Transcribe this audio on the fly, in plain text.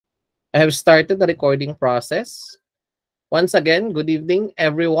I have started the recording process. Once again, good evening,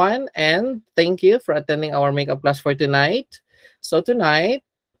 everyone, and thank you for attending our makeup class for tonight. So tonight,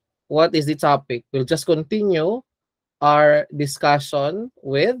 what is the topic? We'll just continue our discussion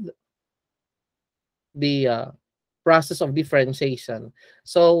with the process of differentiation.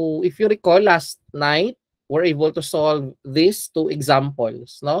 So if you recall, last night, we're able to solve these two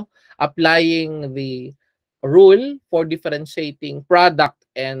examples, no? Applying the rule for differentiating product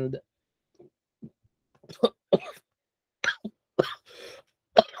and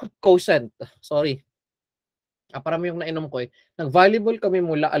quotient. Sorry. Parang yung nainom ko eh. Nag-volleyball kami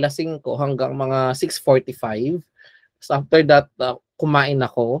mula alas 5 hanggang mga 6:45. So after that, kumain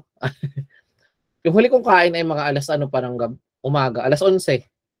ako. Yung huli kong kain ay mga alas ano parang umaga, alas 11.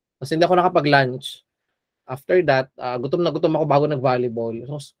 Kasi hindi ako nakapag-lunch. After that, gutom na gutom ako bago nag-volleyball.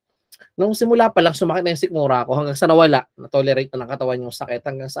 So, nung simula pa lang, sumakit na yung sikmura ko hanggang sa nawala. Na-tolerate na ng katawan yung sakit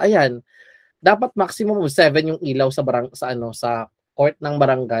hanggang sa ayan. Dapat maximum of 7 yung ilaw sa court ng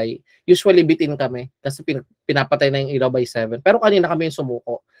barangay. Usually bitin kami kasi pinapatay na yung ilaw by 7. Pero kanina kami yung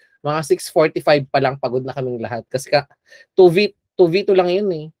sumuko. Mga 6:45 pa lang pagod na kaming lahat kasi 2v2 lang yun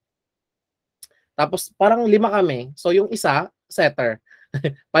eh. Tapos parang 5 kami. So yung isa, setter.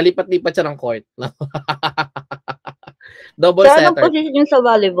 Palipat-lipat siya ng court. Double So, setter. anong position yung sa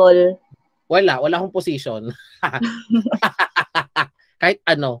volleyball? Wala akong position. Kahit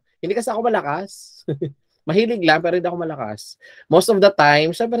ano. Hindi kasi ako malakas. Mahilig lang, pero hindi ako malakas. Most of the time,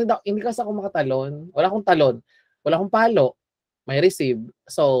 syempre hindi kasi ako makatalon. Wala akong talon. Wala akong palo. May receive.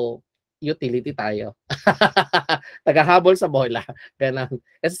 So, utility tayo. Tagahabol sa bola. Ganun.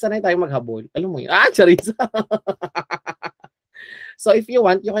 Kasi sanay tayo maghabol. Alam mo yun? Charissa! So, if you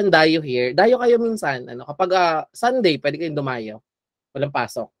want, you can dayo here. Dayo kayo minsan. Kapag Sunday, pwede kayong dumayo. Walang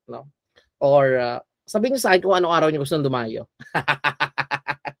pasok. No? Or, sabihin nyo sa akin kung anong araw nyo gusto nang dumayo.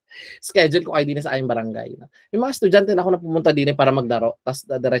 Schedule ko kayo din sa aming barangay. No? Yung mga estudyante na ako na pumunta din para maglaro, tapos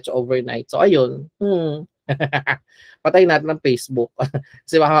diretso overnight. So, ayun. Patay natin ng Facebook.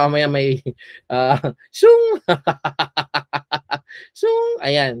 Kasi baka mamaya may shung! Shung!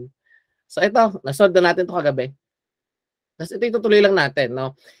 Ayan. So, ito. Nasolve na natin ito kagabi. Tapos ito itutuloy lang natin.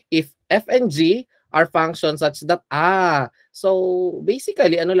 No? If f and g are functions such that, so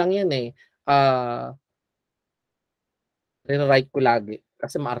basically, ano lang yan eh. Rewrite ko lagi.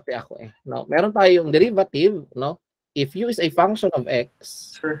 Kasi maarte ako eh. No? Meron tayong derivative, no? If u is a function of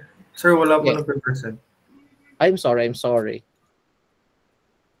x. Sir, wala po nag-present. I'm sorry.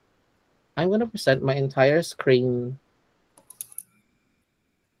 I'm gonna present my entire screen.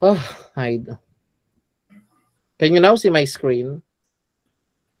 Oh, hide. Can you now see my screen?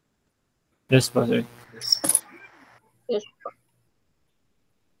 Yes, po, sir. Yes.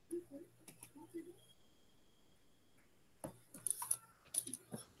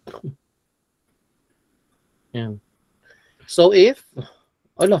 Yan. So if,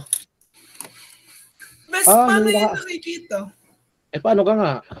 ala. Mas paano yun nakikita? Paano ka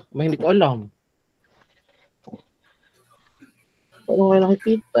nga? May hindi ko alam. Paano nga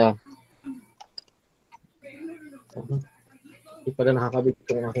nakikita? Hindi pala nakakabit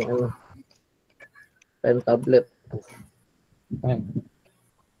ko ng aking pen tablet. Ay.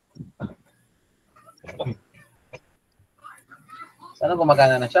 Sana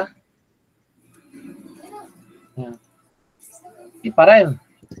gumagana na siya? Yan. Hindi pa rin.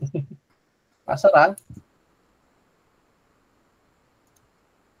 Pasara.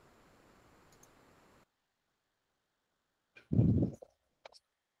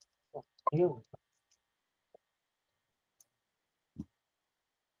 Ayun.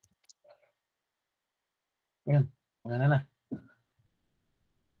 Yan. Magana na.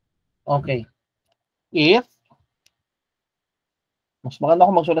 Okay. If mas maganda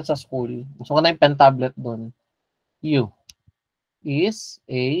ako magsulat sa school. Mas maganda yung pen tablet doon. U is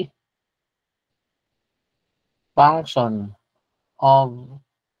a function of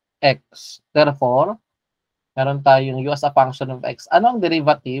x. Therefore, meron tayong u as a function of x. Ano ang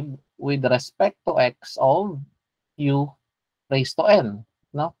derivative with respect to x of u raised to n?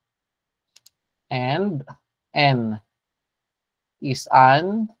 No? And n is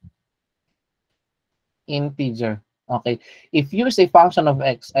an integer. Okay. If u is a function of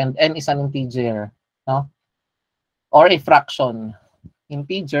x and n is an integer, no? Or a fraction,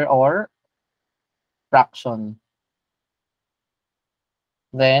 integer or fraction,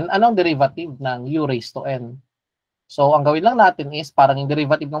 then anong derivative ng u raised to n? So, ang gawin lang natin is parang yung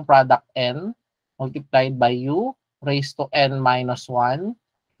derivative ng product n multiplied by u raised to n minus 1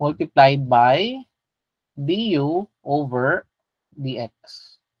 multiplied by du over dx.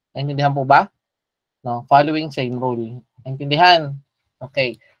 Naintindihan po ba? No, following same rule. Naintindihan?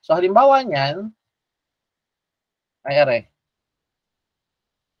 Okay. So, halimbawa niyan, ay are,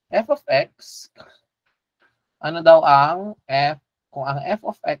 f of x, ano daw ang f, kung ang f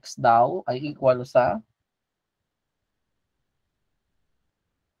of x daw ay equal sa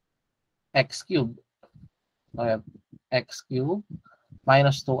x cubed. Okay. X cubed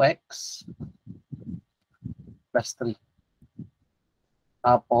minus 2x plus 3.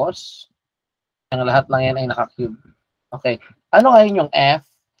 Tapos, ang lahat lang yan ay naka-cube. Okay. Ano ngayon yung f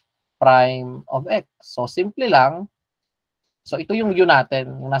prime of x? So, simple lang. So, ito yung u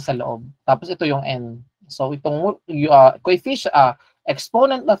natin, yung nasa loob. Tapos, ito yung n. So, itong coefficient,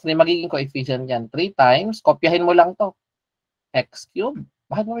 exponent na 3, magiging coefficient yan. 3 times, kopyahin mo lang to. X cube.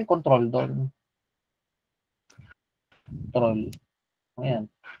 Bakit mo may control doon? Control.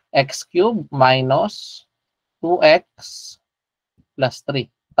 Ayan. X cube minus 2x plus 3.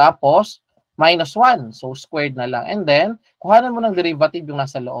 Tapos, minus 1. So, squared na lang. And then, kuhanan mo ng derivative yung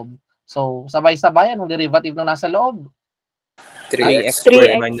nasa loob. So, sabay-sabayan ng derivative ng nasa loob. 3x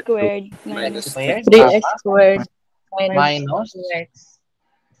 3x squared minus minus 3x squared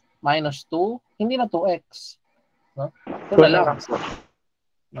minus 2. Hindi na 2x. No? 2 na lang.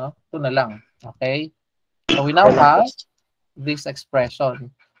 No? 2 na lang. Okay? So, we now have this expression.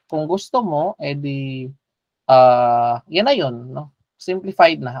 Kung gusto mo, edi, yan na yun. No?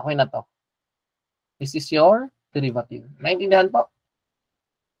 Simplified na. Okay na to. This is your derivative. Naintindihan po?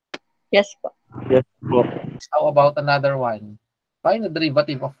 Yes po. Yes po. How about another one? Find the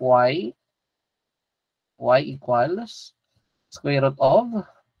derivative of y. Y equals square root of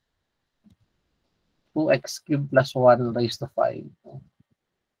 2x cubed plus 1 raised to 5.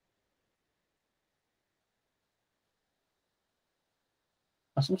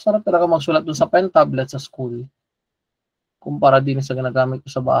 Mas masarap talaga magsulat dun sa pen tablet sa school kumpara din sa ginagamit ko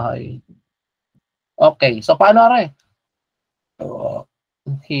sa bahay. Okay, so paano are? So,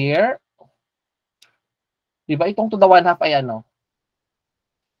 here, diba itong to the 1/2 ay ano?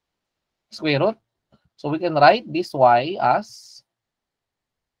 Square root. So we can write this y as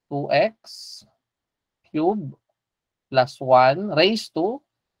 2x cubed plus 1 raised to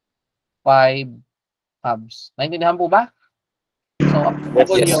 5 halves. Naintindihan po ba? So,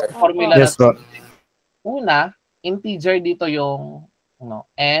 applicable yung formula Yes na po. una, integer dito yung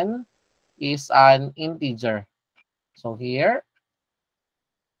n is an integer. So here,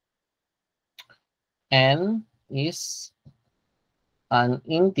 n is an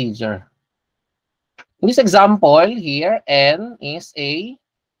integer. In this example, here, n is a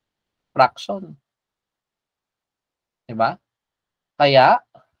fraction. Diba? Kaya,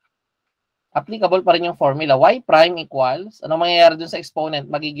 applicable pa rin yung formula. Y prime equals, ano mangyayari dun sa exponent?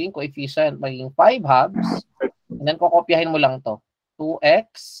 Magiging coefficient, magiging 5 halves. And then, kokopyahin mo lang to.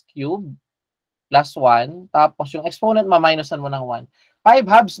 2x cubed plus 1. Tapos, yung exponent, ma-minusan mo ng 1. 5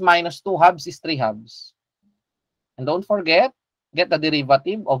 halves minus 2 halves is 3 halves. And don't forget, get the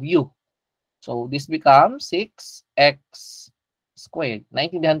derivative of u. So, this becomes 6x squared.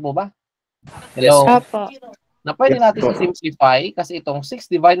 Naintindihan po ba? Hello? Yes. Apo. Na pwede natin simplify kasi itong 6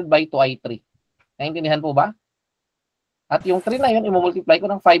 divided by 2 ay 3. Naintindihan po ba? At yung 3 na yun, i-multiply ko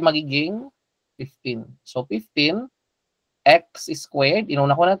ng 5 magiging 15. So, 15 x squared,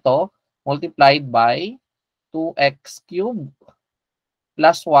 inuna ko na to, multiplied by 2x cubed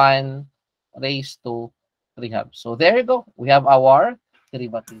plus 1 raised to 3 halves. So, there you go. We have our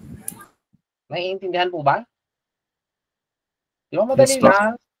derivative. Naiintindihan po ba? Di ba madali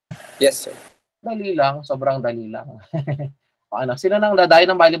lang? Yes, sir. Dali lang. Sobrang dali lang. Ano, sino nang dadayo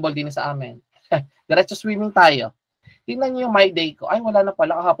ng volleyball din sa amin? Diretso swimming tayo. Tingnan niyo yung my day ko. Ay, wala na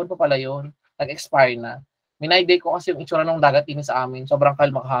pala. Kahapon pa pala yun. Nag-expire na. May my day ko kasi yung itsura ng dagat din sa amin. Sobrang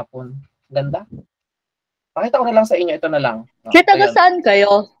kalma kahapon. Ganda. Pakita ko na lang sa inyo. Ito na lang. No, Kita ka saan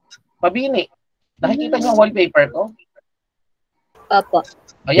kayo? Mabini. Nakikita niyo yung wallpaper ko? Apo.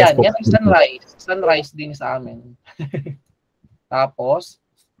 Ayan, Yes, po. yan ang sunrise. Sunrise din sa amin. Tapos,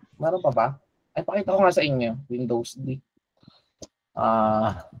 meron pa ba? Ay, pakita ko nga sa inyo. Windows D.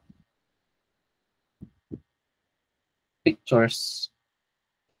 Pictures.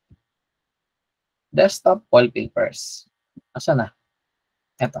 Desktop wallpapers. Asa na?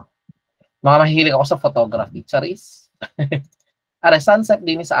 Eto. Mga mahilig ako sa photography. Charis. Are, sunset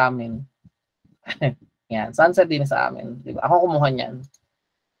din sa amin. Yan, sunset din sa amin. Diba? Ako kumuha niyan.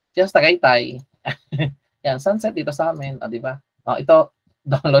 Just Tagaytay. Yan, sunset dito sa amin. Diba? Ito,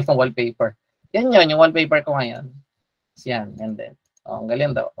 download ng wallpaper. Yan yun, yung wallpaper ko ngayon. Yan, and then. Ang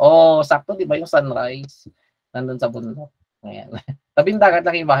galing daw. Sakto, diba yung sunrise? Nandun sa bundok. Ayan. Tabing dagat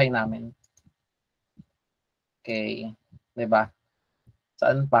lang yung bahay namin. Okay. Diba?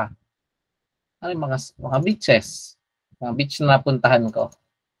 Saan pa? Ano yung mga beaches? beach na napuntahan ko.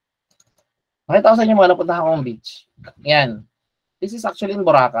 Makita ko sa inyo mga napuntahan kong beach. Yan. This is actually in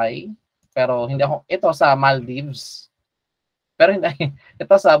Boracay. Pero hindi ako, ito sa Maldives. Pero hindi,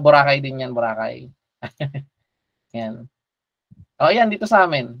 ito sa Boracay din yan, Boracay. Yan. Oh, yan, dito sa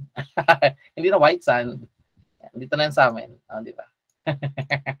amin. Hindi na white sand. Yan, dito na yan sa amin. Oh, di ba?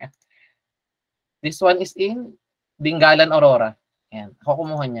 This one is in Dingalan, Aurora. Yan. Ako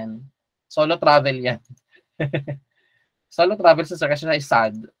kumuha niyan. Solo travel yan. Solo travel sa kasi siya is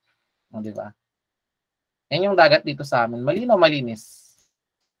sad. Oh, di ba? Yan yung dagat dito sa amin. Malinaw, malinis.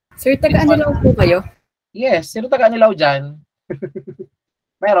 Sir, taga-Anilaw po kayo? Yes, sino taga-Anilaw dyan?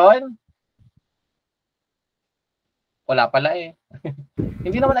 Meron? Wala pala eh.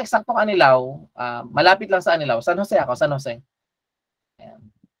 Hindi naman eksaktong Anilaw. Malapit lang sa Anilaw. San Jose ako, San Jose. Ayan.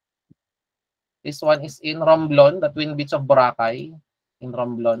 This one is in Romblon, the Twin Beach of Boracay. In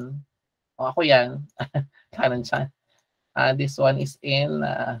Romblon. O, ako yan. Kanan siya. This one is in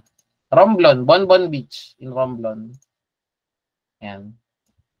Romblon, Bonbon Beach. In Romblon. Ayan.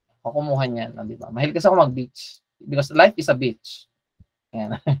 Ako kumuha niyan. Di ba? Mahilig kasi ako mag-beach. Because life is a beach.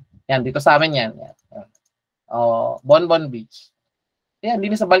 Ayan. Yan, dito sa amin yan. Yan. Bonbon Beach. Yan,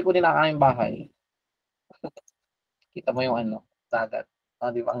 din sa balcony ng aming bahay. Kita mo yung ano, dagat.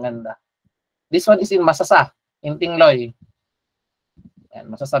 Di ba? Ang ganda. This one is in Masasa, in Tingloy.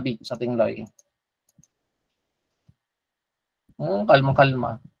 Yan, Masasa Beach sa Tingloy.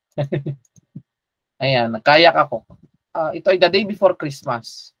 Kalma-kalma. Ayan, nagkayak ako. Ito ay the day before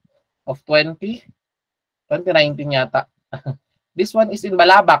Christmas of 2019 yata. This one is in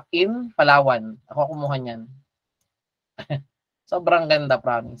Balabac, in Palawan. Ako kumuha niyan. Sobrang ganda,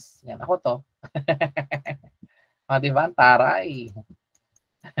 promise. Yan, ako to. Diba? Taray.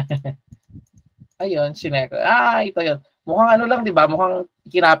 Ayun, sineko. Ito yun. Mukhang ano lang, diba? Mukhang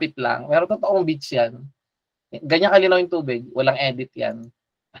kinapit lang. Pero totoong beach yan. Ganyan kalinaw yung tubig. Walang edit yan.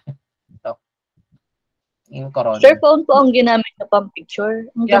 Ito. In Coron. Sir, phone po ang ginamit na pang picture.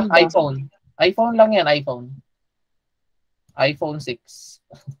 Ang Yeah, ganda. iPhone. iPhone lang yan, iPhone. iPhone 6.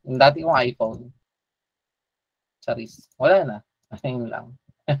 Yung dati kong iPhone. Charis. Wala na. Ayun lang.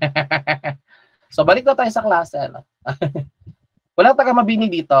 So, balik na tayo sa klase. Ano? Walang taga-Mabini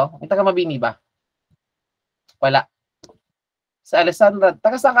dito? May taga-Mabini ba? Wala. Sa Alessandra.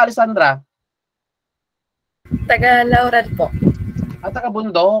 Taga saan ka, Alessandra? Taga-Lauran po.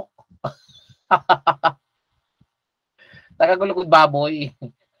 Taga-Bundok. Taga-Gulugod Baboy.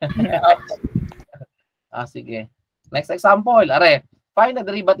 Sige. Next example. Are, find the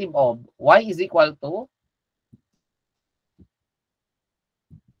derivative of y is equal to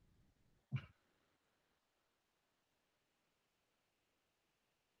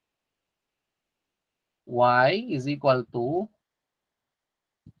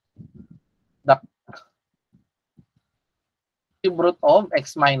the cube root of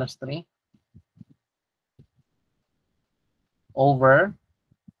x minus 3 over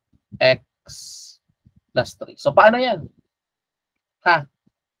x plus 3. So, paano yan?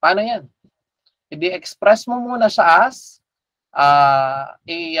 Paano yan? I-express mo muna siya as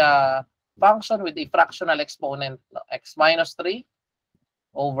a function with a fractional exponent. X minus 3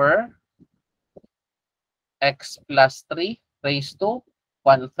 over x plus 3 raised to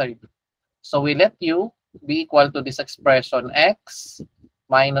 1/3. So, we let u be equal to this expression x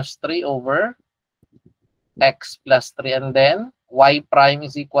minus 3 over x plus 3, and then y prime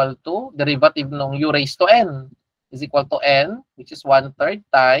is equal to derivative ng u raised to n is equal to n, which is 1/3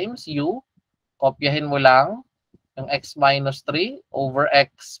 times u. Kopyahin mo lang yung x minus 3 over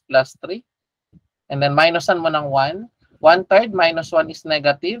x plus 3. And then minusan mo ng 1. 1/3 minus 1 is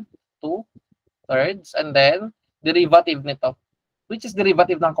negative 2/3. And then derivative nito, which is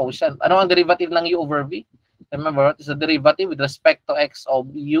derivative ng quotient. Ano ang derivative ng u over v? Remember, what is the derivative with respect to x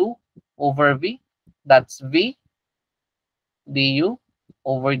of u over v? That's v du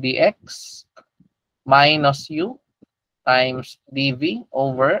over dx minus u times dv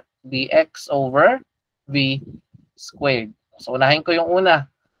over dx over v squared. So, unahin ko yung una,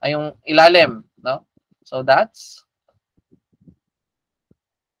 ay yung ilalim, no? So, that's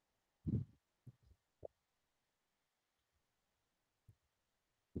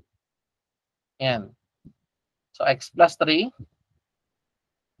yan. So, x plus 3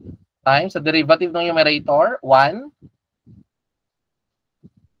 times the derivative ng numerator, 1,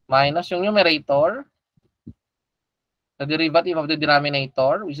 minus yung numerator, the derivative of the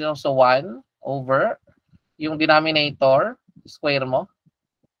denominator, which is also 1, over yung denominator, square mo,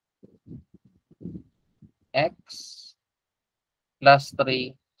 x plus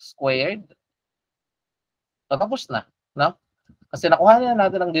 3 squared. So, tapos na, no? Kasi nakuha na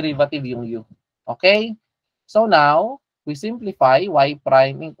natin ang derivative yung u. Okay? So, now, we simplify, y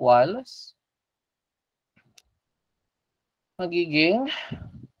prime equals magiging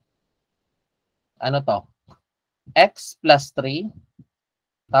ano to? X plus 3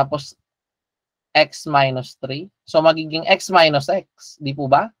 tapos x minus 3. So magiging x minus x, di po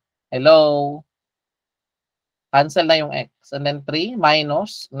ba? Hello. Cancel na yung x. And then 3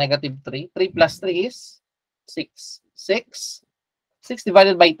 minus negative 3. 3 plus 3 is 6. 6. 6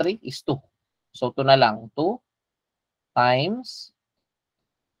 divided by 3 is 2. So 2 na lang. 2 times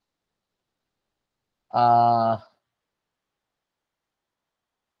 2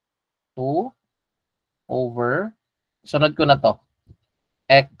 over, sunod ko na to,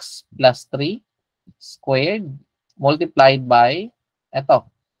 x plus 3 squared multiplied by, eto,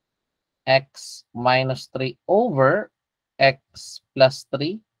 x minus 3 over x plus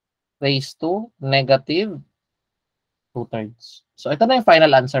 3 raised to negative 2/3. So ito na yung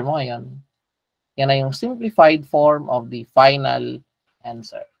final answer mo ngayon. Yan na yung simplified form of the final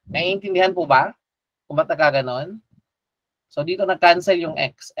answer. Naiintindihan po ba? Kung ba't nagkaganon? So dito na-cancel yung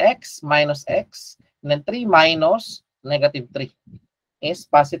x. X minus x, and then 3 minus negative 3 is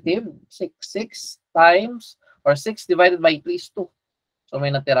positive 6. 6 times, or 6 divided by 3 is 2. So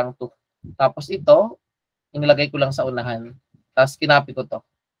may natirang 2. Tapos ito, inilagay ko lang sa unahan. Tapos kinapit ko to.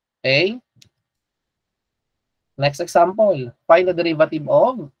 Okay? Next example. Find the derivative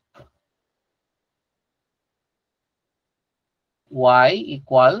of y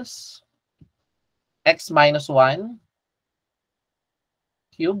equals x minus 1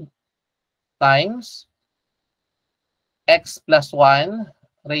 cube times x plus 1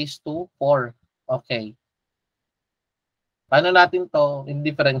 raised to 4. Okay. Paano natin to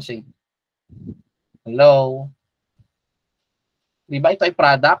i-differentiate? Hello? Diba ito ay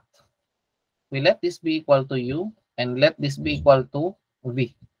product? We let this be equal to u and let this be equal to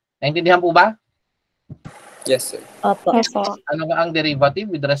v. Naintindihan po ba? Yes, sir. Opo. Yes po. Ano ba ang derivative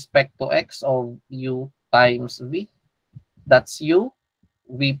with respect to x of u times v? That's u,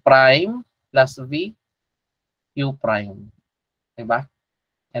 v prime plus v, u prime. Diba?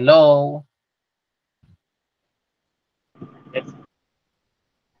 Hello?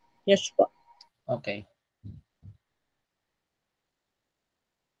 Yes po. Okay.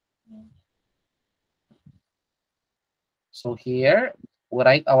 So here, we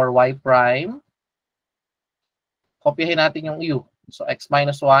write our y prime. Kopyahin natin yung u. So x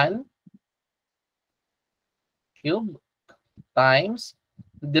minus 1 cube times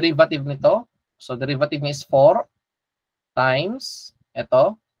the derivative nito. So derivative niya is 4 times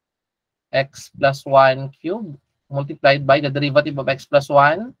ito x plus 1 cube multiplied by the derivative of x plus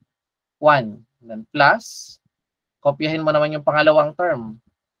 1, 1. Then plus, kopyahin mo naman yung pangalawang term.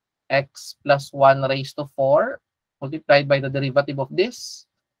 X plus 1 raised to 4 multiplied by the derivative of this.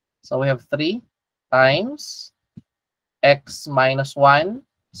 So we have 3 times x minus 1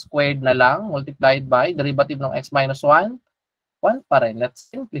 squared na lang multiplied by derivative ng x minus 1. 1 pa rin. Let's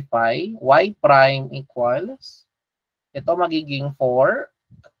simplify. Y prime equals, ito magiging 4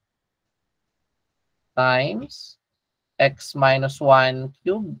 times x minus 1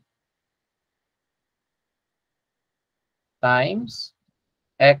 cube times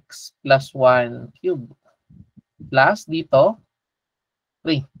x plus 1 cube plus dito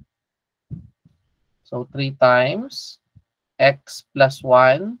 3. So 3 times x plus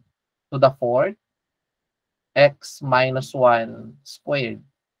 1 to the 4th x minus 1 squared.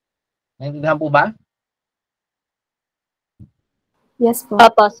 Naintindihan po ba? Yes po.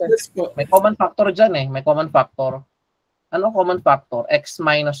 Opo, sir. May common factor dyan eh. May common factor. Ano common factor? X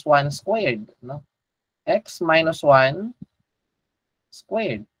minus 1 squared. No? X minus 1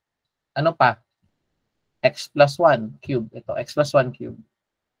 squared. Ano pa? X plus 1 cube. Ito, x plus 1 cube.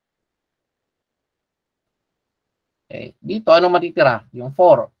 Okay. Dito, ano matitira? Yung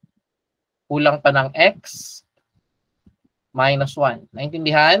 4. Kulang pa ng x minus 1.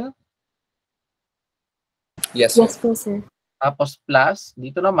 Naintindihan? Yes, sir. Yes po, sir. Tapos plus,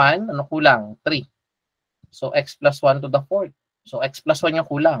 dito naman, ano kulang? 3. So, x plus 1 to the 4th. So, x plus 1 yung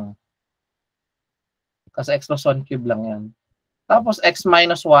kulang. Kasi x plus 1 cube lang yan. Tapos, x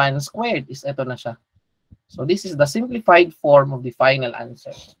minus 1 squared is ito na siya. So, this is the simplified form of the final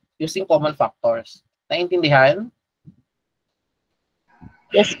answer using common factors. Naintindihan?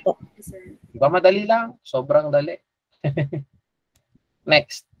 Yes po. Diba madali lang? Sobrang dali.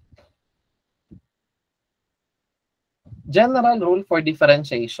 Next. General rule for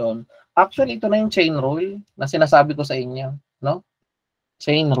differentiation. Actually, ito na yung chain rule na sinasabi ko sa inyo. No?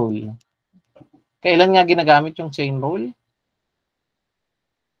 Chain rule. Kailan nga ginagamit yung chain rule?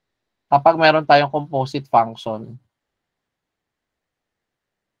 Kapag meron tayong composite function.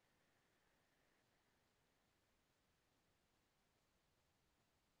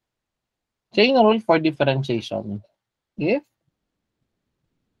 Chain rule for differentiation. If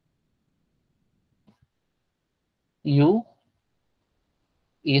U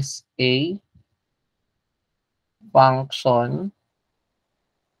is a function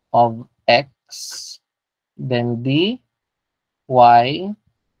of x, then dy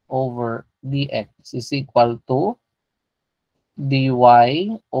over dx is equal to dy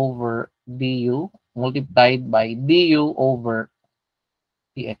over du multiplied by du over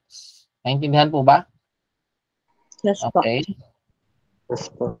dx. Naintindihan po ba? Yes po. Okay. Yes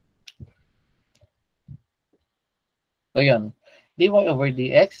po. So yun. dy over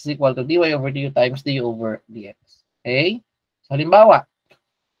dx is equal to dy over du times du over dx. Okay? So halimbawa,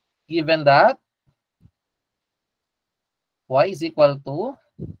 given that y is equal to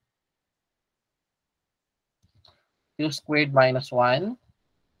u squared minus 1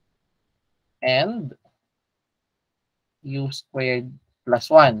 and u squared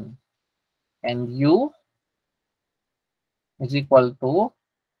plus 1 and u is equal to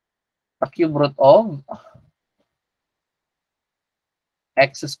the cube root of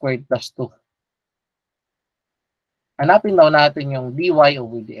x squared plus 2. Hanapin daw natin yung dy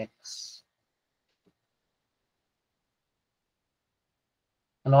over dx.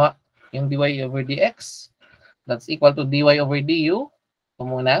 Ano nga? Yung dy over dx, that's equal to dy over du. Ito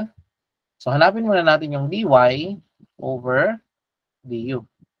muna. So hanapin muna natin yung dy over du.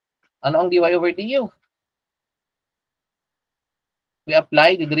 Ano ang dy over du? We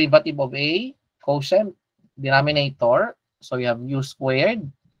apply the derivative of a quotient denominator. So we have u squared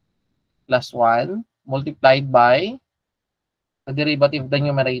plus 1 multiplied by the derivative of the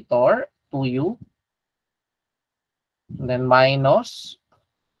numerator, 2u, and then minus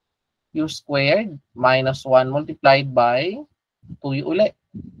u squared minus 1 multiplied by 2u ulit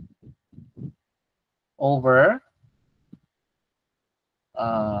over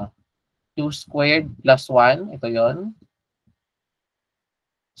u squared plus 1, ito yon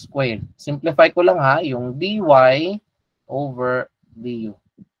squared. Simplify ko lang ha, yung dy over du.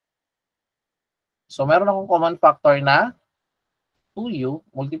 So meron akong common factor na 2u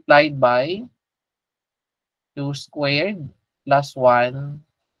multiplied by u squared plus 1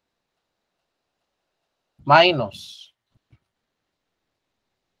 minus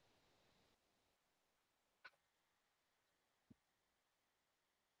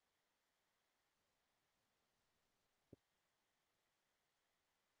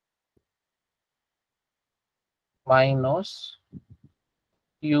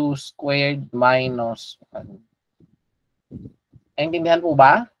u squared minus 1. Naintindihan po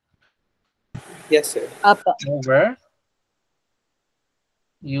ba? Yes, sir. Apa. Over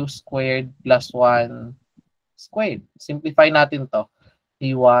u squared plus 1 squared. Simplify natin to.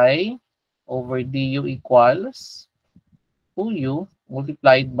 dy over du equals 2u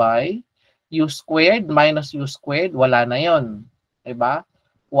multiplied by u squared minus u squared. Wala na yon, diba?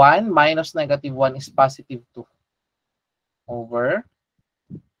 1 minus negative 1 is positive 2 over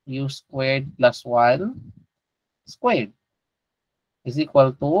u squared plus 1 squared is equal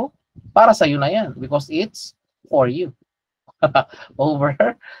to, para sa na yan because it's for u over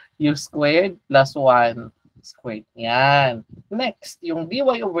u squared plus 1 squared. Yan. Next, yung dy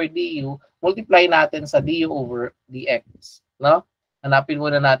over du, multiply natin sa du over dx. No? Hanapin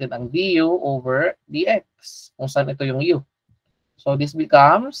muna natin ang du over dx. Kung saan ito yung u. So this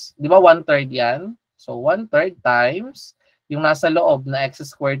becomes, di ba 1/3 yan? So 1/3 times yung nasa loob na x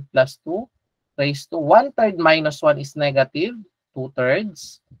squared plus 2 raised to 1/3 minus 1 is negative 2/3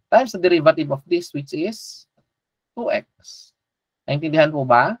 times the derivative of this which is 2x. Naintindihan po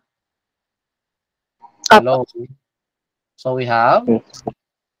ba? Hello. So we have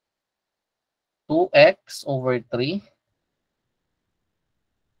 2x over 3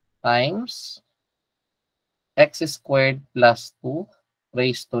 times x squared plus 2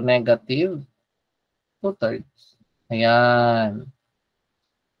 raised to negative 2/3. Ayan.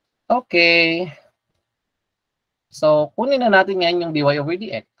 Okay. So, kunin na natin yan yung dy over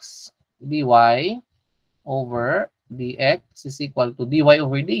dx. dy over dx is equal to dy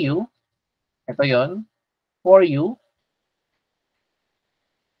over du. Ito yon, 4u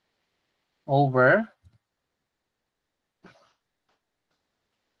over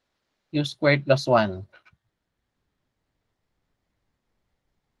u squared plus 1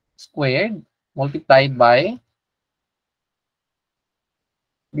 squared multiplied by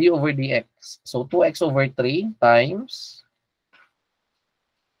d over dx. So 2x over 3 times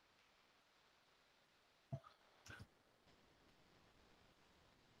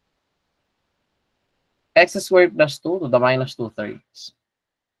x squared plus 2 to the minus 2/3.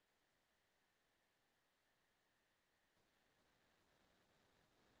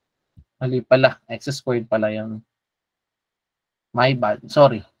 Mali pala. X squared pala yun. My bad.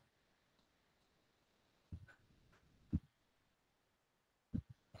 Sorry.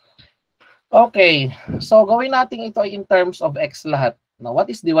 Okay. So, gawin natin ito in terms of x lahat. Now, what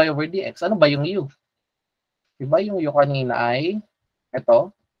is dy over dx? Ano ba yung u? Diba yung u kanina ay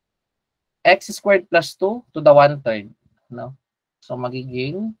ito? X squared plus 2 to the 1/3. No? So,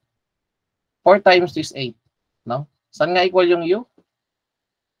 magiging 4 times this 8. No? Saan nga equal yung u?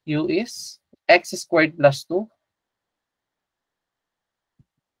 U is x squared plus 2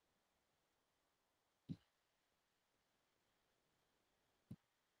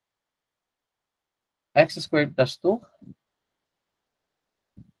 x squared plus 2.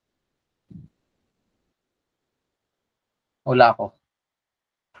 Wala ako.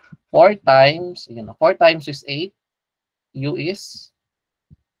 4 times, yun, 4 times is 8. U is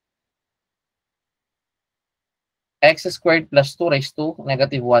x squared plus 2 raised to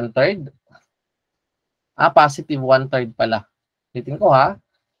negative 1/3. Positive 1/3 pala. Titin ko ha.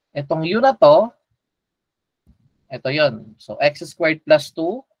 Itong u na to, ito yon. So, x squared plus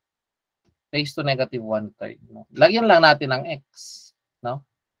 2 raised to negative 1/3. No? Lagyan lang natin ng x. No?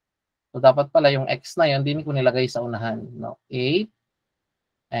 So, dapat pala yung x na yun, hindi ko nilagay sa unahan. No?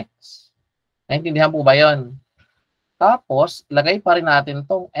 8x. Naintindihan po ba yun? Tapos, lagay pa rin natin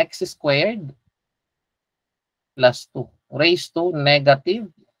tong x squared plus 2 raised to negative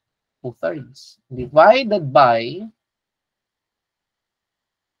 2/3 divided by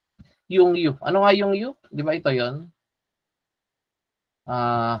yung u. Ano nga yung u? Di ba ito yun?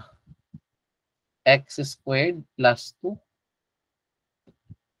 X squared plus 2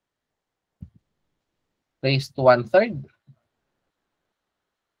 raised to 1/3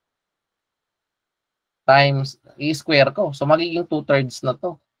 times i-square ko. So, magiging 2/3 na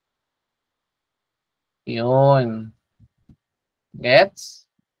to. Yun. Gets?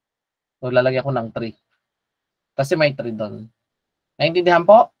 So, lalagyan ko ng 3. Kasi may 3 doon. Naintindihan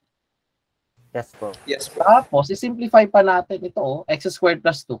po? Yes po. Yes po. Tapos, i-simplify pa natin ito, x squared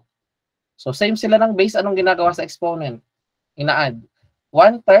plus 2. So, same sila ng base. Anong ginagawa sa exponent? Ina-add.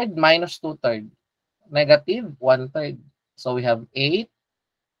 1/3 minus 2/3. Negative 1/3. So, we have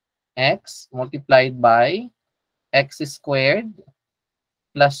 8x multiplied by x squared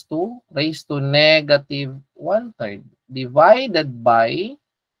plus 2 raised to negative 1/3 divided by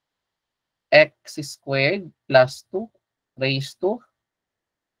x squared plus 2 raised to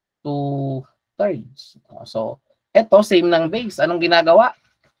 2/3. So, ito, same ng base. Anong ginagawa?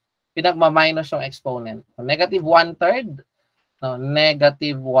 Pinagma-minus yung exponent. So, negative 1/3. No,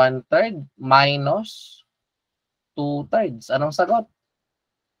 negative 1/3 minus 2/3. Anong sagot?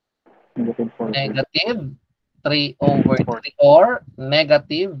 Negative 3 over 3 or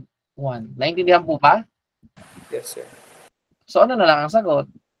negative 1. Naintindihan po ba? Yes, sir. So, ano na lang ang sagot?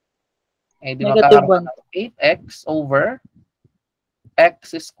 Eh, di Negative magkakaroon ng 8x over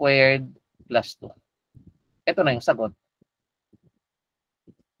x squared plus 2. Ito na yung sagot.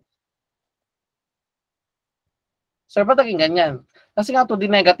 Sir, ba't naging ganyan? Kasi nga to the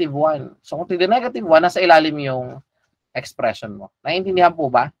negative 1. So, kung to the negative 1, nasa ilalim yung expression mo. Naintindihan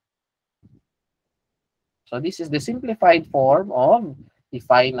po ba? So, this is the simplified form of the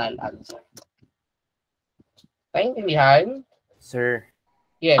final answer. Naintindihan? Sir.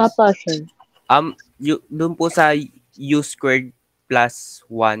 Yes. Apa, sir. Doon po sa u squared plus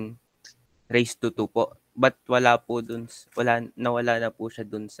 1 raised to 2 po. But wala po doon, nawala na po siya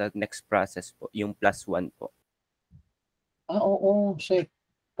doon sa next process po, yung plus 1 po. Oo, shit.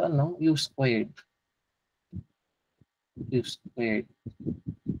 Ano? U squared. U squared.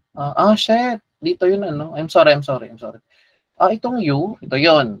 Shit. Dito yun, ano? I'm sorry. Itong U, ito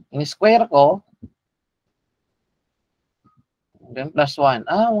yun. In-square ko, then plus 1.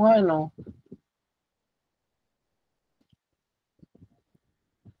 Oo nga, ano?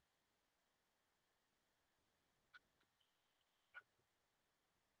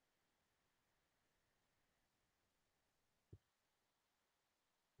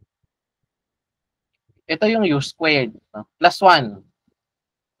 Ito yung U squared. No? Plus 1.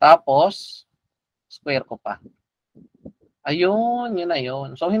 Tapos, square ko pa. Ayun, yun na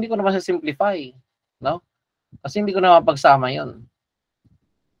yun. So, hindi ko na simplify. No? Kasi hindi ko na mapagsama yun.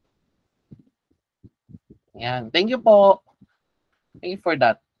 Yan. Thank you po. Thank you for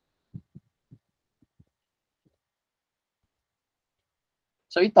that.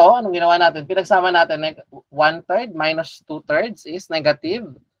 So, ito, anong ginawa natin? Pinagsama natin, 1/3 minus 2/3 is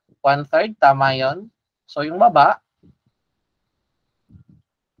negative 1/3. Tama yun. So, yung baba,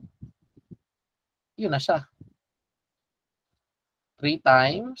 yun na siya. 3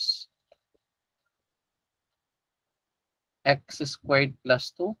 times x squared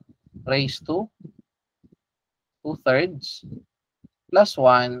plus 2 raised to 2/3 plus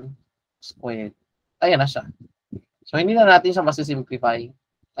 1 squared. Ayan na siya. So, hindi na natin siya masisimplify.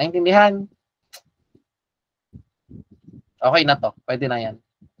 Naintindihan? Okay na to. Pwede na yan.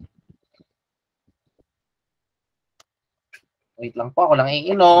 Wait lang po. Ako lang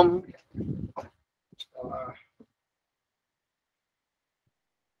iinom.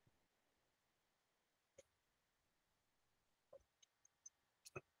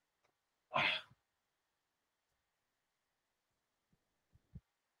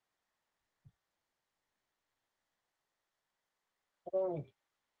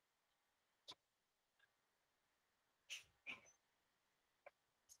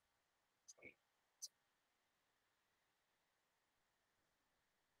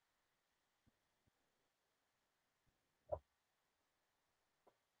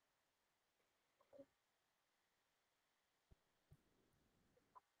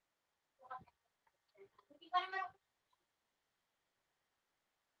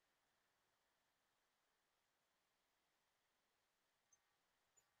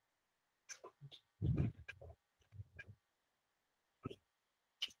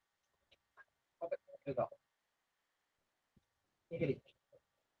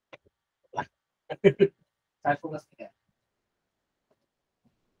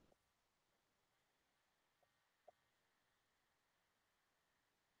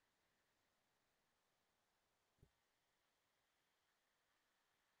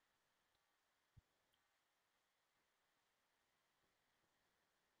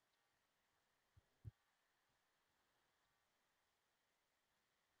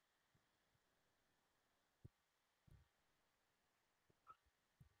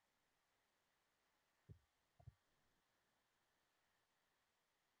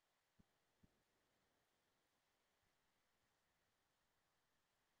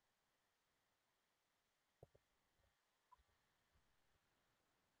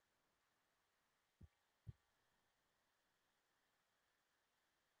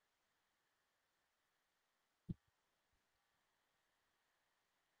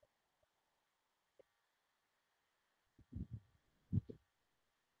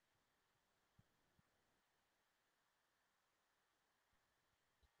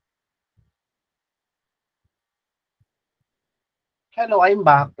 Hello, I'm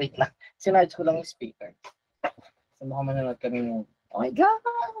back. Wait lang. Sinarge ko lang yung speaker. So, baka manonood kami mo. Oh my God!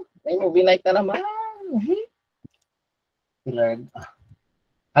 May movie night na naman! Lord.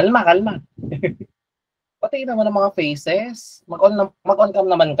 Kalma, kalma. Pati naman ang mga faces. Mag-on cam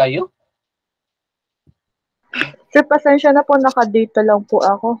naman kayo. Sir, pasensya na po, nakadata lang po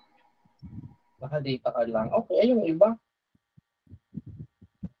ako. Nakadata ka lang. Okay, ayun yung iba.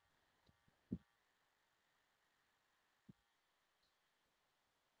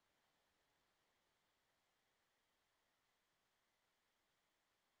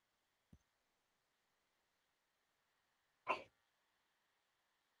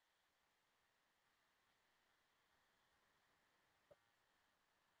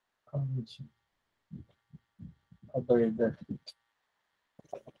 Burger.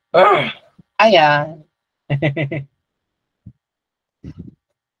 Ayan.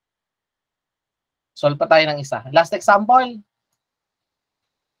 Solve pa tayo ng isa. Last example.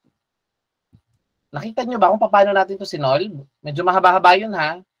 Nakita nyo ba kung paano natin ito sinolve? Medyo mahaba-haba yun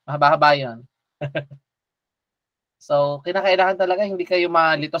ha. Mahaba-haba yun. So, kinakailangan talaga hindi kayo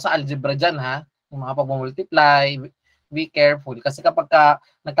malito sa algebra dyan ha. Yung mga pag-multiply, be careful. Kasi kapag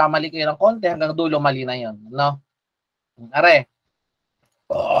nagkamali kayo ng konti, hanggang dulo mali na yun. No? Are.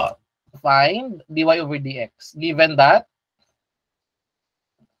 Find dy over dx. Given that,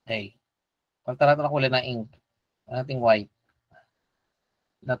 okay. Pagtaratan ako ulit ng ink. Ating y.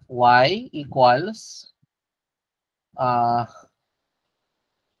 That y equals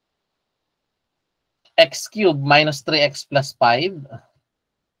x cubed minus 3x plus 5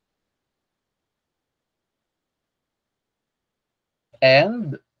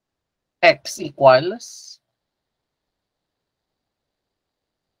 and x equals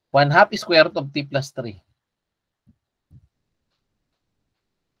 1/2 square root of t plus 3.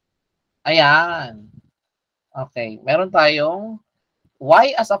 Ayan. Okay. Meron tayong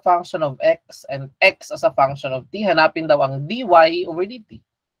y as a function of x and x as a function of t. Hanapin daw ang dy over dt.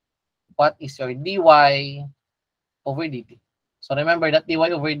 What is your dy over dt? So remember that dy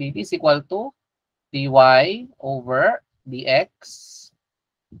over dt is equal to dy over dx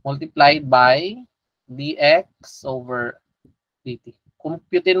multiplied by dx over dt.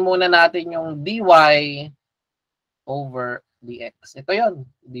 Computein muna natin yung dy over dx. Ito yon,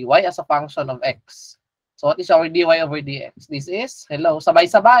 dy as a function of x. So what is our dy over dx? This is, hello,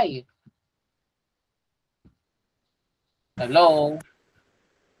 sabay-sabay. Hello?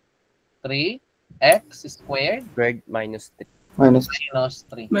 3x squared Squared minus 3. Minus minus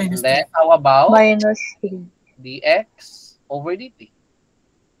 3. Minus And then, how about Minus 3. dx over dt?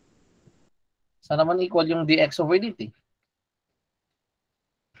 Saan naman equal yung dx over dt?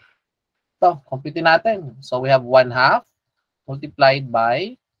 Ito, compute natin. So, we have 1/2 multiplied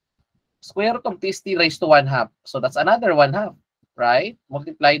by square root of t is t raised to 1/2. So, that's another 1/2, right?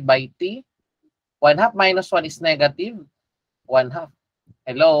 Multiplied by t. 1/2 minus 1 is negative 1/2.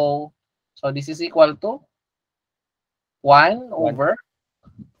 Hello? So, this is equal to 1 over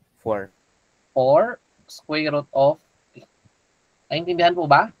 4. 4 square root of t. Naintindihan po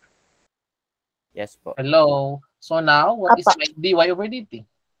ba? Yes po. Hello? So, now, what is Apa. my dy over dt?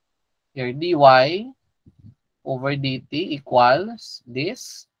 Your dy over dt equals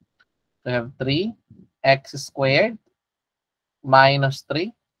this. We have 3x squared minus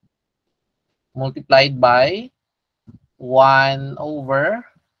 3 multiplied by 1 over,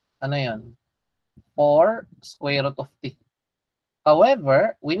 ano yun? 4 square root of t.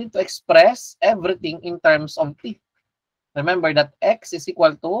 However, we need to express everything in terms of t. Remember that x is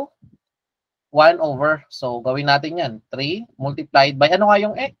equal to 1 over. So, gawin natin yan. 3 multiplied by, ano nga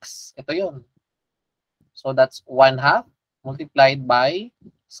yung x? Ito yun. So, that's 1/2 multiplied by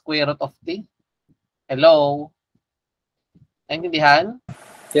square root of t. Hello? Naintindihan?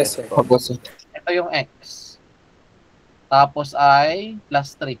 Yes, sir. Opo, sir. Ito yung x. Tapos ay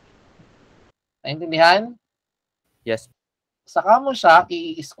plus 3. Naintindihan? Yes. Saka mo siya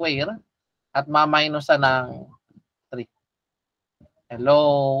i-square at ma-minusan ng 3.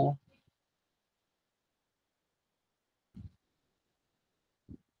 Hello?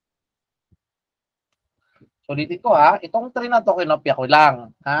 So, ulitin ko ha. Itong 3 na to, kinopya ko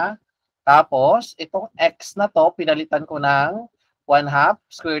lang. Ha? Tapos, itong x na to, pinalitan ko ng 1/2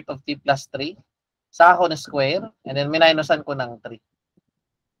 square root of t plus 3. Saka ko na square. And then, minusan ko ng 3.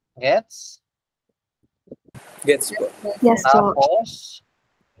 Gets? Gets po. Yes po. Tapos,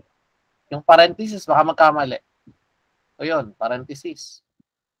 yung parenthesis, baka magkamali. So, yun, parenthesis.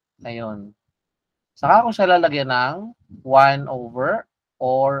 Ayun. Saka ko siya lalagyan ng 1 over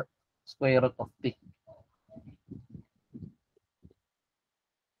or square root of t.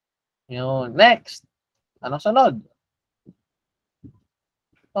 Yun. Next. Anong sunod?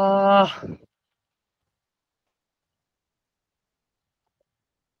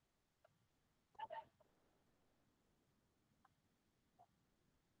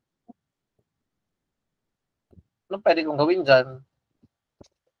 Anong pwede kong gawin dyan?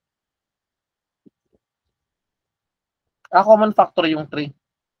 Common factor yung 3.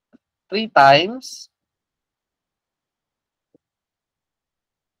 3 times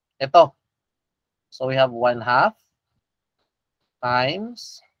ito. So, we have 1/2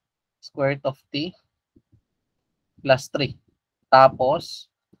 times square root of t plus 3.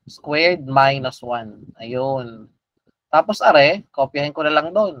 Tapos, squared minus 1. Ayun. Tapos, are, kopyahin ko na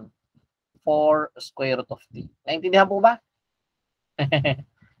lang doon. 4 square root of t. Naintindihan po ba?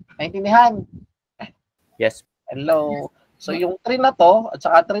 Naintindihan? Yes. Hello. So, yung 3 na to, at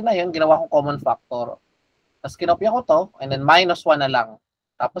saka 3 na yun, ginawa kong common factor. Tapos, kinopya ko to, and then minus 1 na lang.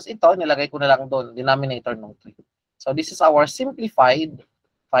 Tapos, ito, nilagay ko na lang doon, denominator ng 3. So, this is our simplified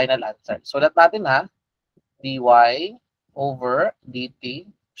final answer. So, that natin ha, dy over dt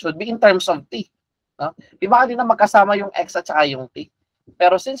should be in terms of t. No? Iba din na magkasama yung x at saka yung t.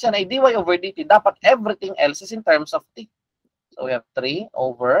 Pero since yan ay dy over dt, dapat everything else is in terms of t. So, we have 3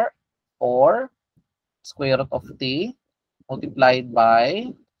 over 4 square root of t multiplied by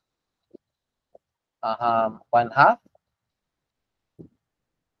 1/2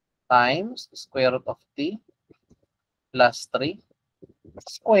 times square root of t plus 3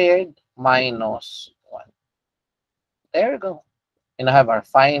 squared minus 1. There we go. And I have our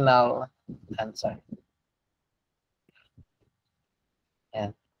final answer.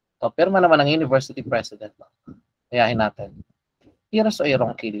 Yan. So, pirma naman ng university president. Kayahin natin. Here's o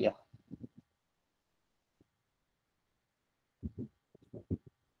irong kilyo.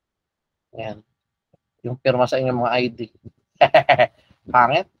 Yan. Yung pirma sa inyong mga ID.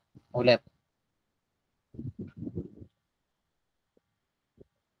 Pangit. Ulit.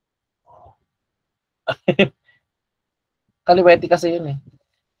 Kaliwete kasi yun eh.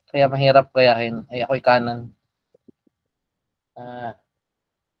 Kaya mahirap kayahin. Ay, ako'y kanan.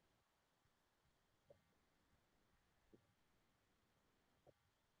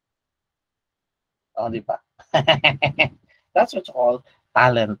 Di ba? That's what you call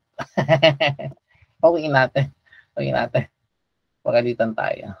talent. Pawiin natin. Pagalitan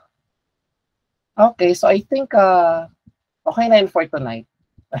tayo. Okay, so I think okay na yun for tonight.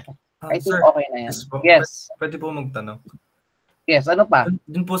 I think Sir, okay na yan. yes po. Yes. Pwede po magtanong. Yes, ano pa?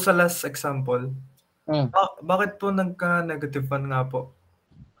 Dun po sa last example, Hmm. bakit po nagka-negative 1 nga po?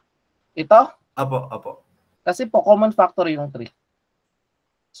 Ito? Apo. Kasi po, common factor yung 3.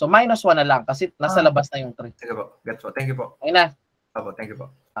 So, minus 1 na lang kasi nasa labas na yung 3. Sige po. Gets po. Thank you po. Ayun na. Apo, thank you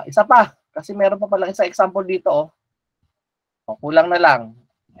po. Isa pa. Kasi meron pa palang isa example dito. Kulang na lang.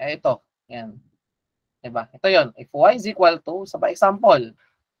 Ito. Yan. Diba? Ito yon. If y is equal to, sa example,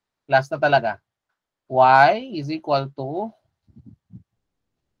 last na talaga. Y is equal to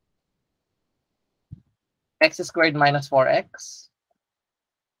x squared minus 4x.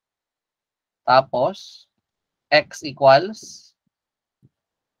 Tapos, x equals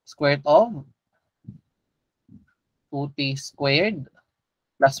square root of 2t squared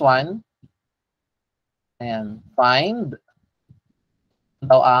plus 1. Ayan. Find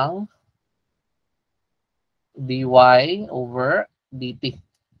daw ang dy over dt.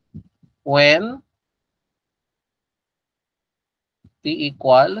 When t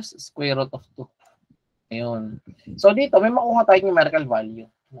equals square root of 2. Ayun. So dito, may makuha tayong numerical value.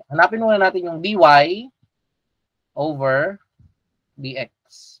 Hanapin muna natin yung dy over dx.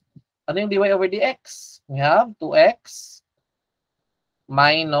 Ano yung dy over dx? We have 2x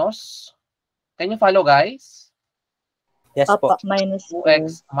minus, can you follow guys? Yes po. Minus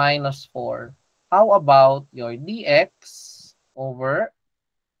 2x minus 4. How about your dx over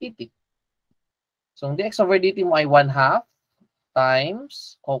dt? So, yung dx over dt mo ay 1/2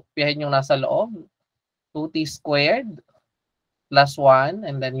 times, kopyahin yung nasa loob, 2t squared plus 1,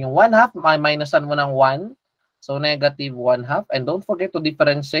 and then yung 1/2, minusan mo ng 1. So, negative 1/2. And don't forget to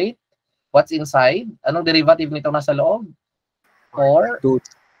differentiate what's inside. Anong derivative nito nasa loob? 4.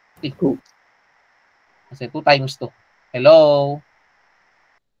 2. Kasi 2 times 2. Hello?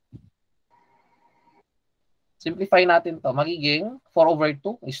 Simplify natin to. Magiging 4 over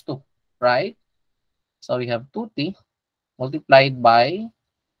 2 is 2. Right? So, we have 2t multiplied by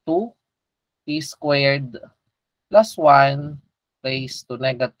 2t squared plus 1 raised to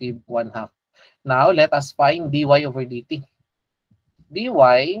negative 1/2. Now, let us find dy over dt. dy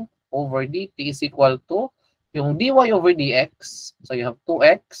over dt is equal to yung dy over dx. So, you have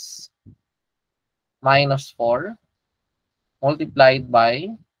 2x minus 4 multiplied by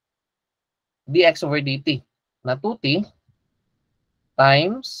dx over dt na 2t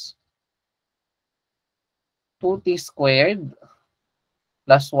times 2t squared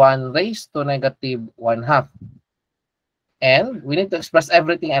plus 1 raised to negative 1/2. And we need to express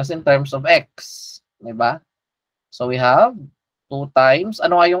everything else in terms of x. Diba? So we have 2 times,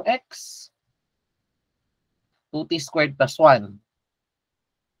 ano nga yung x? 2t squared plus 1.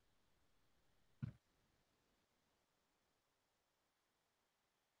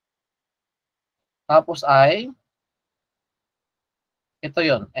 Tapos ay, ito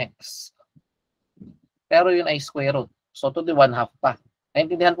yon x. Pero yun ay square root. So, to the 1/2 pa.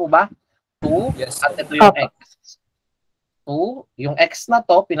 Naintindihan po ba? 2 Yes. at ito yung x. 2, yung x na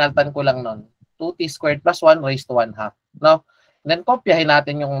to, pinaltan ko lang nun. 2t squared plus 1 raised to 1/2. No? And then, kopyahin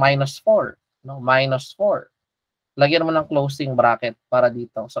natin yung minus 4. No? Minus 4. Lagyan mo ng closing bracket para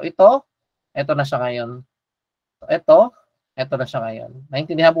dito. So, ito na siya ngayon. So, ito na siya ngayon.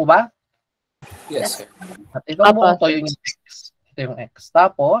 Naintindihan po ba? Yes, sir. At ito mo, ito yung x. Ito yung x.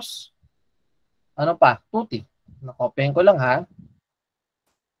 Tapos, ano pa? 2t. Nakopyahin ko lang ha.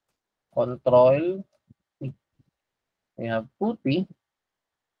 Control. We have 2t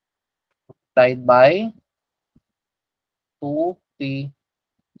multiplied by 2t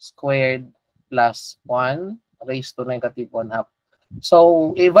squared plus 1 raised to negative 1/2.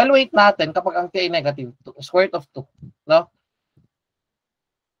 So, evaluate natin kapag ang t ay negative 2, square root of 2. No?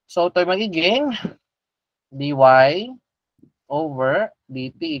 So, ito magiging dy over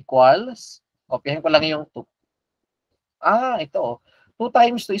dt equals, kopyahin ko lang yung 2. Ito. 2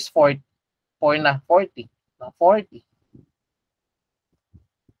 times 2 is 4 na, 40. 40.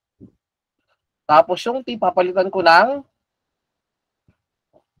 Tapos yung t, papalitan ko ng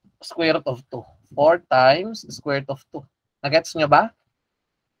square root of 2. 4 times square root of 2. Nagets nyo ba?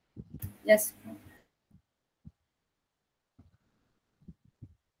 Yes.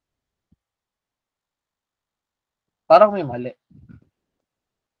 Parang may mali.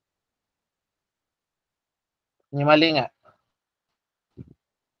 May mali nga.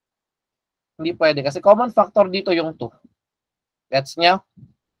 Hindi pwede. Kasi common factor dito yung 2. Gets nyo?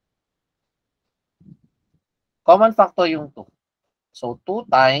 Common factor yung 2. So, 2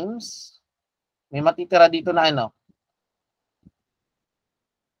 times, may matitira dito na ano?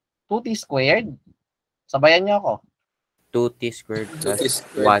 2t squared. Sabayan nyo ako. 2t squared plus 2t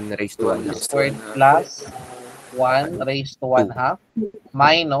squared 1 raised to 1 half. Squared plus 1 raised to 1/2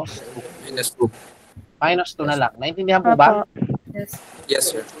 minus 2. Minus 2. Minus 2 na lang. Naintindihan po ba? Yes. Yes,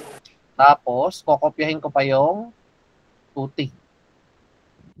 sir. Tapos, kokopyahin ko pa yung 2t.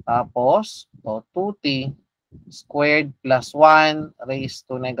 Tapos, 2t squared plus 1 raised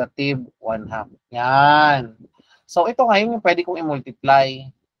to negative 1/2. Yan. So, ito ngayon yung pwede kong i-multiply.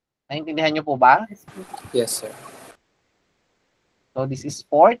 Naintindihan nyo po ba? Yes po. Yes, sir. So, this is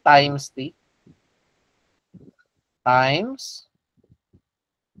 4 times t times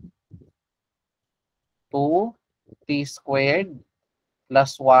 2t squared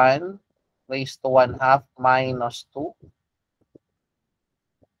plus 1 raised to 1/2 minus 2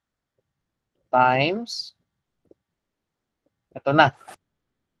 times, ito na.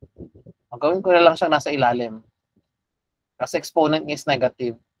 Magawin ko na lang siya nasa ilalim. Kasi exponent is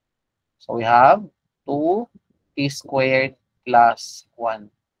negative. So we have 2t squared plus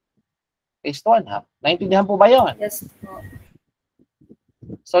 1 raised to 1/2. Naintindihan po ba yun? Yes po.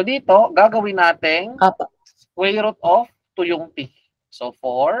 So dito, gagawin natin Apa. square root of 2 yung t. So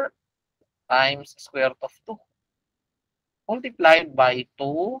 4 times square root of 2 multiplied by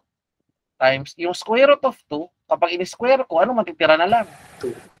 2 times yung square root of 2. Kapag in-square ko, ano matitira na lang?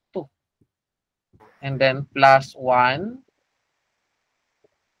 2. And then plus 1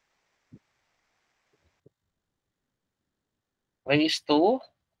 raised to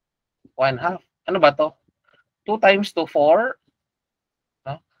 1/2. Ano ba to? 2 times 2, 4.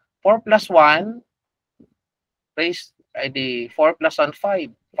 4 plus 1 raised, ay di 4 plus 1, 5.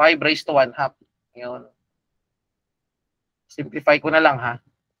 5 raised to 1/2. Yun. Simplify ko na lang ha.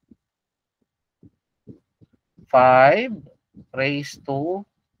 5 raised to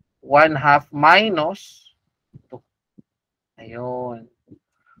 1/2 minus 2. Ayun.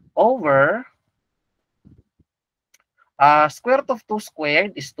 Over square root of 2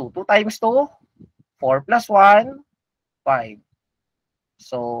 squared is 2. 2 times 2, 4 plus 1, 5.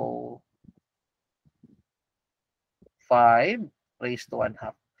 So, 5 raised to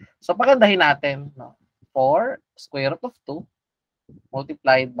 1/2. So, pagandahin natin. No? 4 square root of 2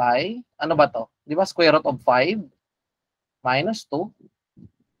 multiplied by, ano ba to? Di ba square root of 5 minus 2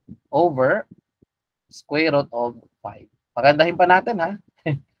 over square root of 5. Pagandahin pa natin ha.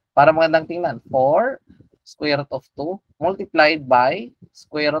 Para magandang tingnan. 4 square root of 2 multiplied by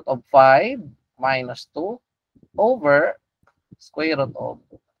square root of 5 minus 2 over square root of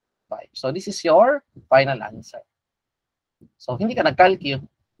 5. So this is your final answer. So hindi ka nag-calculate.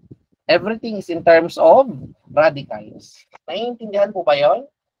 Everything is in terms of radicals. Naiintindihan po ba yun?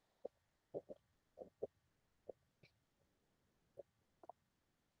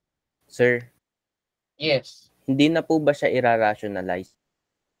 Sir, Yes. hindi na po ba siya i-rationalize?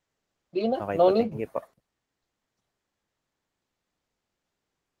 Hindi na. Okay No po, need. thank you po.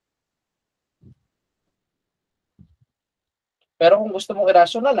 Pero kung gusto mong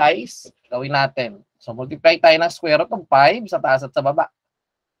i-rationalize, gawin natin. So multiply tayo ng square root of 5 sa taas at sa baba.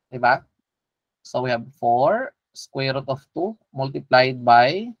 Diba? So we have 4 square root of 2 multiplied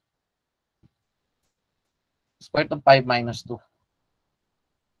by square root of 5 minus 2.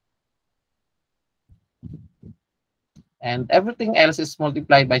 And everything else is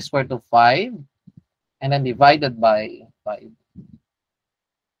multiplied by square root of 5 and then divided by 5.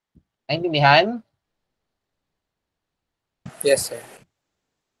 Naintindihan? Yes, sir.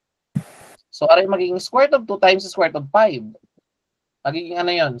 So, aray magiging square root of 2 times square root of 5. Magiging ano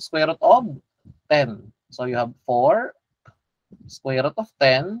yun? Square root of 10. So, you have 4 square root of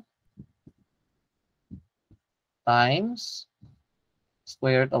 10 times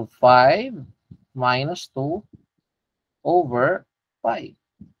square root of 5 minus 2 over 5.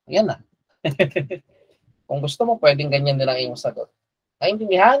 Ayan na. Kung gusto mo, pwedeng ganyan din ang iyong sagot.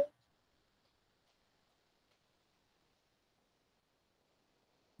 Naintindihan?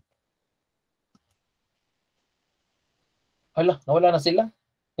 Hala, nawala na sila.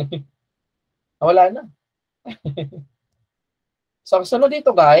 Nawala na. So, ang sunod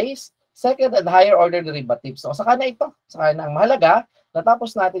dito guys, second and higher order derivatives. So, saka na ito. Saka na ang mahalaga,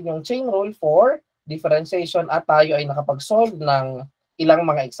 natapos natin yung chain rule for differentiation at tayo ay nakapag-solve ng ilang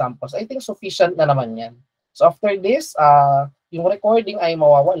mga examples. I think sufficient na naman yan. So, after this, yung recording ay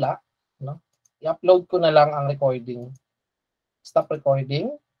mawawala. No? I-upload ko na lang ang recording. Stop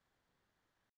recording.